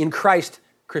 in Christ,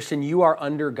 Christian, you are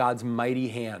under God's mighty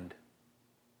hand.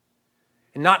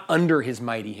 And not under his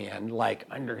mighty hand, like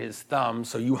under his thumb,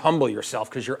 so you humble yourself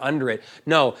because you're under it.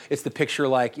 No, it's the picture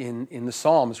like in the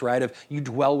Psalms, right? Of you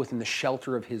dwell within the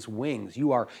shelter of his wings.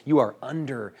 You are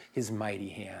under his mighty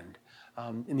hand.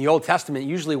 In the Old Testament,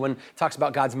 usually when it talks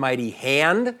about God's mighty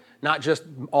hand, not just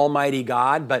Almighty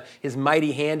God, but his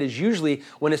mighty hand is usually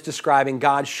when it's describing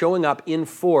God showing up in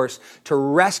force to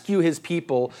rescue his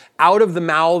people out of the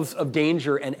mouths of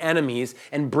danger and enemies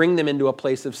and bring them into a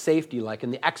place of safety, like in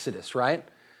the Exodus, right?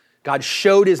 God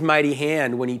showed his mighty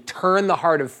hand when he turned the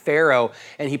heart of Pharaoh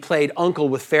and he played uncle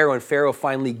with Pharaoh, and Pharaoh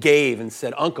finally gave and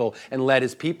said uncle and let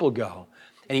his people go.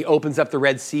 And he opens up the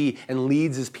Red Sea and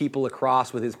leads his people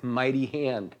across with his mighty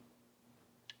hand.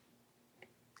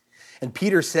 And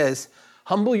Peter says,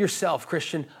 humble yourself,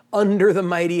 Christian, under the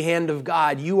mighty hand of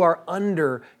God. You are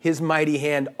under his mighty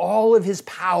hand, all of his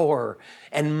power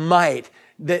and might,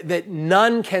 that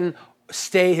none can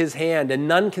stay his hand and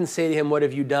none can say to him, what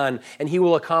have you done? And he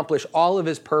will accomplish all of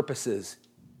his purposes.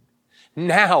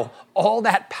 Now, all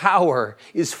that power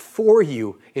is for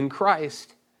you in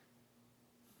Christ.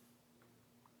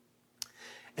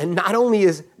 And not only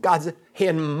is God's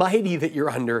hand mighty that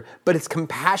you're under, but it's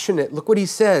compassionate. Look what he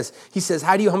says. He says,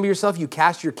 how do you humble yourself? You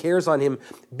cast your cares on him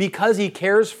because he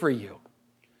cares for you.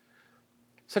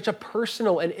 Such a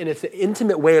personal and it's an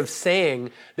intimate way of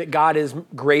saying that God is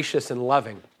gracious and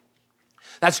loving.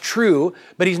 That's true,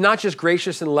 but he's not just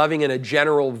gracious and loving in a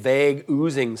general, vague,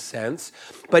 oozing sense,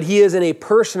 but he is in a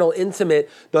personal, intimate,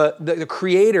 the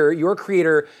creator, your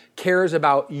creator cares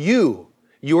about you.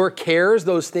 Your cares,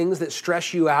 those things that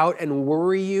stress you out and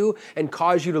worry you and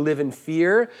cause you to live in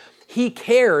fear, he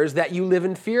cares that you live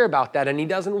in fear about that, and he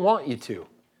doesn't want you to.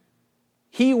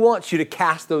 He wants you to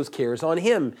cast those cares on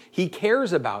him. He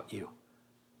cares about you.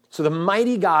 So the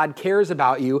mighty God cares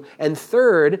about you. And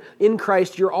third, in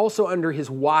Christ, you're also under his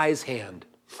wise hand.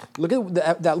 Look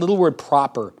at that little word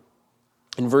proper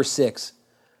in verse 6.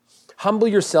 Humble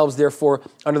yourselves, therefore,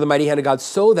 under the mighty hand of God,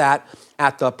 so that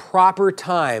at the proper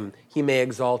time he may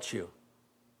exalt you.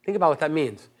 Think about what that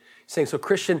means. He's saying, so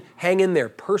Christian, hang in there,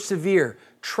 persevere,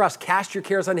 trust, cast your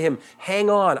cares on him,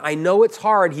 hang on. I know it's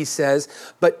hard, he says,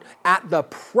 but at the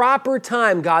proper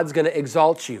time, God's going to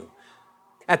exalt you.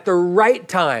 At the right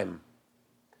time,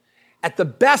 at the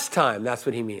best time, that's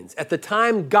what he means. At the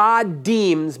time God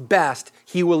deems best,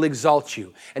 he will exalt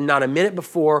you. And not a minute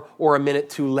before or a minute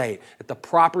too late. At the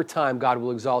proper time, God will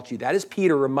exalt you. That is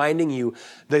Peter reminding you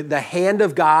the hand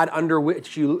of God under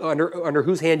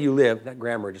whose hand you live. That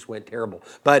grammar just went terrible.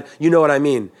 But you know what I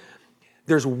mean.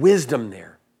 There's wisdom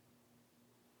there.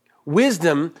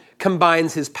 Wisdom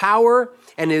combines his power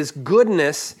and his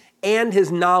goodness and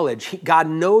his knowledge. God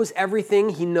knows everything.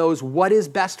 He knows what is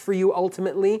best for you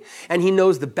ultimately, and he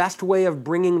knows the best way of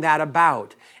bringing that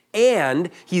about. And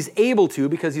he's able to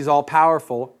because he's all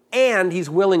powerful, and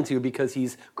he's willing to because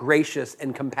he's gracious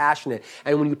and compassionate.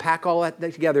 And when you pack all that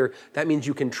together, that means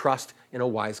you can trust in a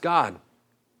wise God.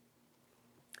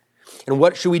 And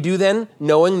what should we do then?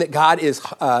 Knowing that God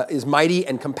is mighty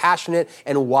and compassionate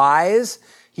and wise,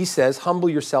 he says, humble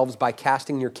yourselves by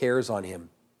casting your cares on him.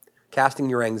 Casting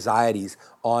your anxieties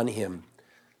on him.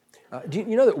 Do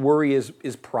you know that worry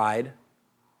is pride?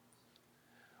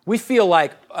 We feel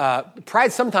like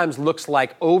pride sometimes looks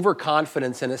like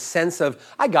overconfidence and a sense of,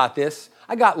 I got this,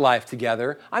 I got life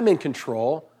together, I'm in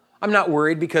control, I'm not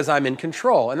worried because I'm in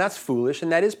control. And that's foolish, and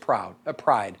that is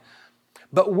pride.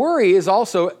 But worry is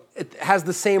also, it has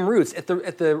the same roots. At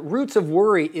the roots of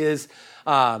worry is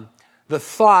the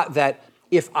thought that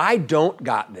if I don't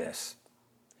got this,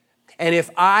 and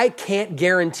if I can't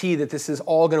guarantee that this is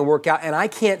all going to work out, and I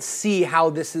can't see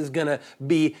how this is going to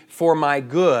be for my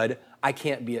good, I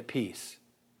can't be at peace.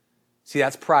 See,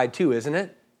 that's pride too, isn't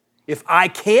it? If I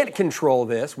can't control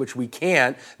this, which we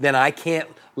can't, then I can't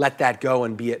let that go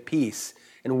and be at peace.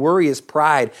 And worry is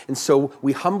pride. And so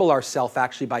we humble ourselves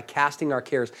actually by casting our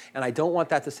cares. And I don't want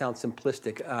that to sound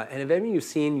simplistic. And have any of you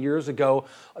seen years ago,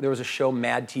 there was a show,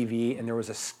 Mad TV, and there was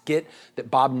a skit that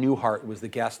Bob Newhart was the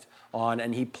guest on,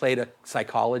 and he played a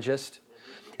psychologist.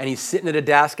 And he's sitting at a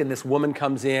desk, and this woman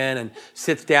comes in and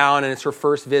sits down, and it's her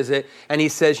first visit. And he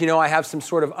says, I have some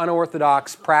sort of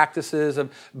unorthodox practices,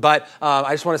 but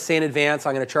I just want to say in advance,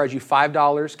 I'm going to charge you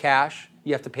 $5 cash.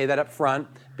 You have to pay that up front,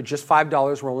 but just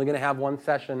 $5. We're only going to have one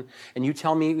session. And you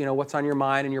tell me, what's on your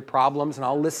mind and your problems, and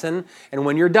I'll listen. And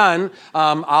when you're done,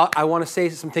 I want to say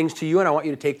some things to you, and I want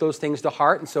you to take those things to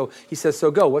heart. And so he says,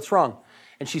 so go, what's wrong?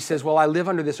 And she says, well, I live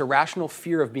under this irrational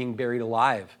fear of being buried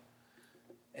alive.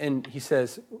 And he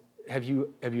says, have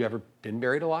you ever been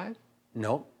buried alive?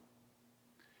 No.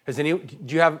 Do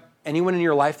you have anyone in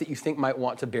your life that you think might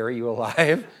want to bury you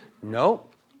alive? No.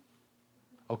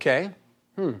 Okay.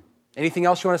 Anything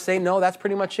else you want to say? No, that's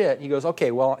pretty much it. He goes,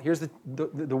 okay, well, here's the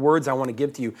words I want to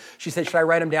give to you. She said, should I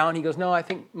write them down? He goes, no, I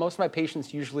think most of my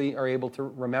patients usually are able to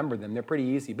remember them. They're pretty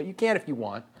easy, but you can if you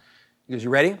want. He goes, you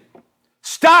ready?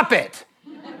 Stop it!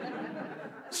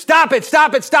 Stop it,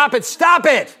 stop it, stop it, stop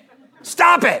it!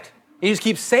 Stop it! He just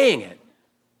keeps saying it.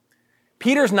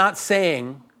 Peter's not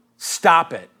saying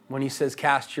stop it when he says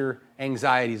cast your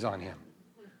anxieties on him.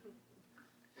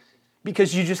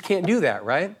 Because you just can't do that,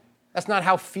 right? That's not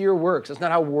how fear works. That's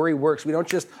not how worry works. We don't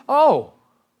just, oh,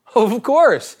 of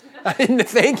course.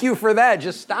 Thank you for that.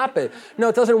 Just stop it. No,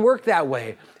 it doesn't work that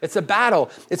way. It's a battle.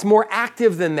 It's more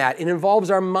active than that. It involves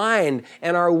our mind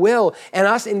and our will and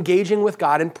us engaging with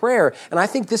God in prayer. And I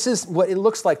think this is what it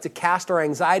looks like to cast our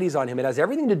anxieties on him. It has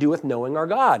everything to do with knowing our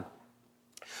God.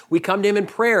 We come to him in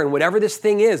prayer, and whatever this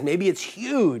thing is, maybe it's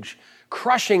huge,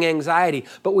 crushing anxiety,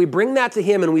 but we bring that to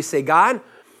him and we say, God,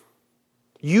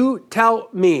 you tell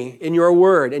me in your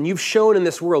word, and you've shown in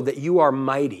this world that you are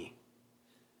mighty,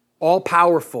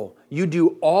 all-powerful. You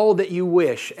do all that you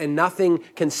wish, and nothing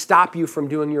can stop you from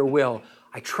doing your will.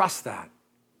 I trust that.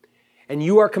 And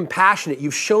you are compassionate.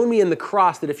 You've shown me in the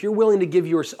cross that if you're willing to give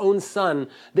your own son,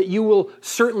 that you will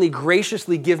certainly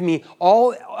graciously give me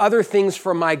all other things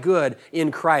for my good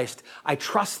in Christ. I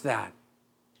trust that.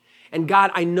 And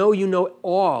God, I know you know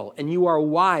all, and you are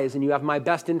wise, and you have my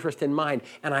best interest in mind,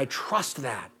 and I trust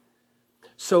that.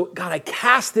 So, God, I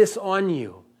cast this on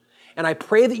you, and I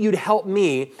pray that you'd help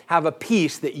me have a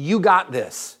peace that you got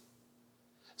this,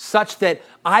 such that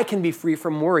I can be free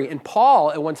from worry. And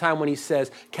Paul, at one time when he says,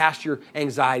 cast your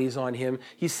anxieties on him,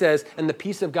 he says, and the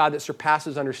peace of God that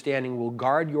surpasses understanding will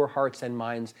guard your hearts and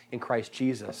minds in Christ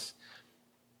Jesus.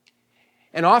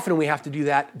 And often we have to do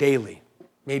that daily.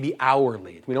 Maybe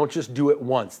hourly. We don't just do it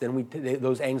once. Then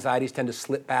those anxieties tend to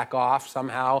slip back off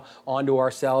somehow onto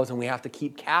ourselves, and we have to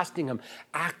keep casting them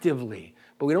actively.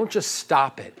 But we don't just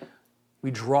stop it. We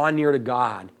draw near to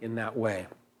God in that way.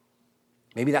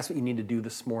 Maybe that's what you need to do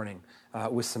this morning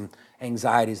with some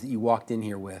anxieties that you walked in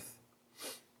here with.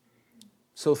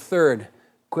 So third,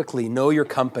 quickly, know your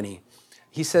company.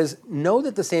 He says, know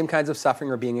that the same kinds of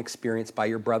suffering are being experienced by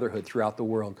your brotherhood throughout the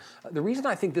world. The reason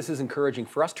I think this is encouraging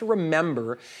for us to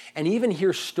remember and even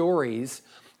hear stories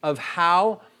of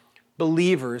how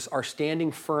believers are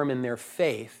standing firm in their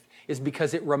faith is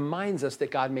because it reminds us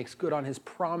that God makes good on his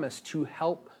promise to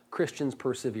help Christians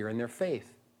persevere in their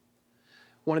faith.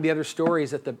 One of the other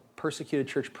stories at the persecuted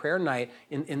church prayer night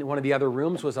in one of the other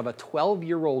rooms was of a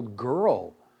 12-year-old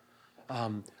girl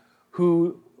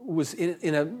who was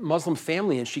in a Muslim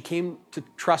family, and she came to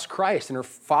trust Christ, and her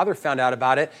father found out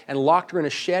about it and locked her in a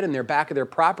shed in their back of their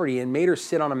property and made her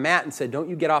sit on a mat and said, don't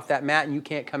you get off that mat, and you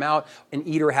can't come out and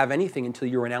eat or have anything until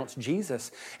you renounce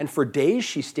Jesus. And for days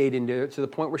she stayed into it, to the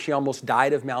point where she almost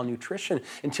died of malnutrition,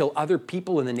 until other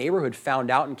people in the neighborhood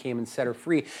found out and came and set her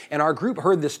free. And our group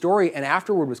heard this story and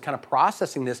afterward was kind of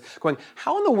processing this, going,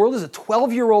 how in the world does a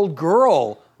 12-year-old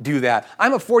girl do that?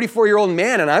 I'm a 44-year-old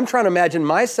man, and I'm trying to imagine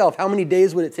myself, how many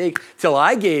days would it take till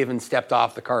I gave and stepped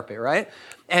off the carpet, right?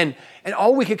 And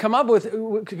all we could come up with,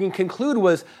 we could conclude,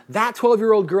 was that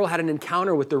 12-year-old girl had an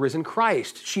encounter with the risen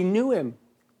Christ. She knew him.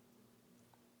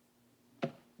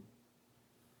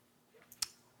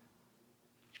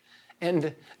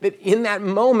 And that in that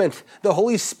moment, the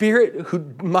Holy Spirit,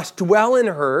 who must dwell in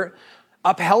her,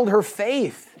 upheld her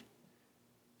faith.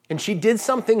 And she did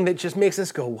something that just makes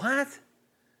us go, what?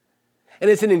 And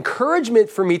it's an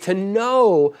encouragement for me to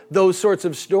know those sorts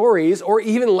of stories, or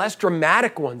even less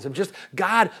dramatic ones, of just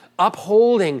God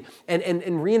upholding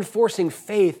and reinforcing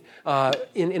faith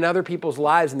in other people's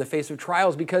lives in the face of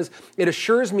trials, because it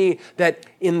assures me that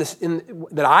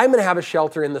that I'm going to have a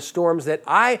shelter in the storms that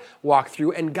I walk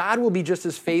through, and God will be just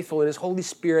as faithful, and his Holy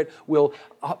Spirit will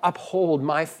uphold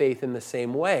my faith in the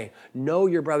same way. Know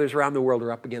your brothers around the world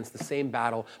are up against the same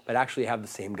battle, but actually have the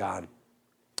same God.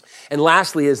 And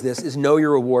lastly is know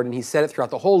your reward. And he said it throughout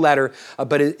the whole letter,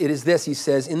 but it is this. He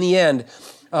says, in the end,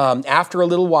 after a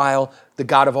little while, the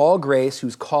God of all grace,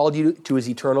 who's called you to his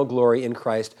eternal glory in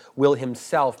Christ, will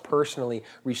himself personally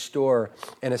restore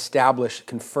and establish,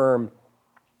 confirm,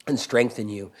 and strengthen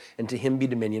you, and to him be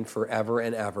dominion forever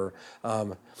and ever.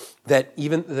 That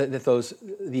even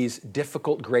these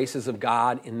difficult graces of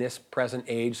God in this present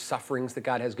age, sufferings that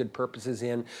God has good purposes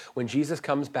in, when Jesus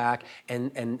comes back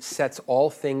and sets all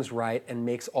things right and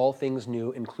makes all things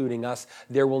new, including us,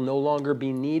 there will no longer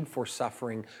be need for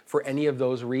suffering for any of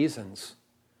those reasons.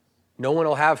 No one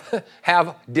will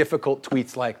have difficult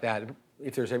tweets like that,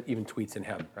 if there's even tweets in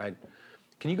heaven, right?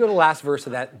 Can you go to the last verse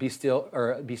of that, Be Still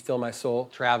My Soul,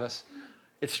 Travis?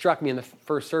 It struck me in the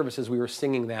first service as we were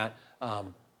singing that,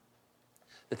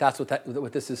 that's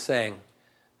what this is saying.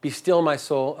 Be still, my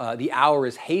soul. The hour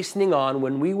is hastening on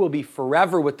when we will be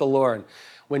forever with the Lord.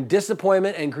 When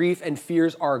disappointment and grief and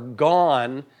fears are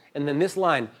gone. And then this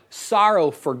line,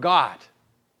 sorrow forgot.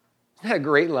 Isn't that a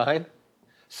great line?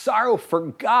 Sorrow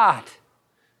forgot.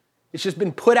 It's just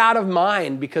been put out of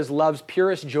mind because love's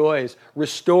purest joys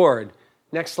restored.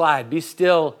 Next slide. Be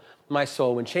still, my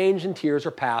soul. When change and tears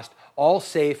are past, all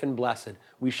safe and blessed,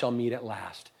 we shall meet at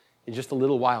last. In just a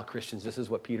little while, Christians, this is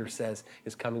what Peter says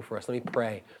is coming for us. Let me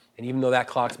pray. And even though that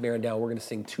clock's bearing down, we're going to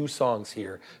sing 2 songs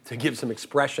here to give some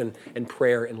expression and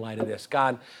prayer in light of this.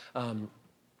 God,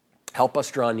 help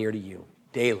us draw near to you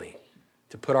daily,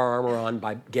 to put our armor on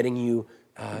by getting you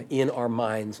in our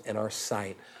minds and our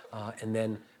sight. And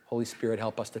then, Holy Spirit,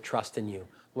 help us to trust in you.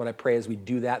 Lord, I pray as we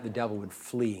do that, the devil would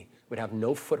flee, would have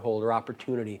no foothold or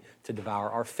opportunity to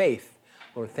devour our faith.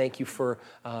 Lord, thank you for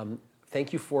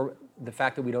the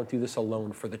fact that we don't do this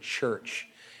alone, for the church,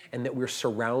 and that we're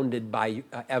surrounded by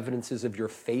evidences of your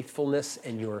faithfulness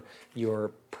and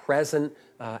your present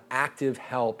active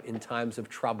help in times of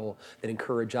trouble that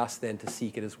encourage us then to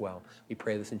seek it as well. We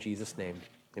pray this in Jesus' name.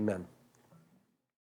 Amen.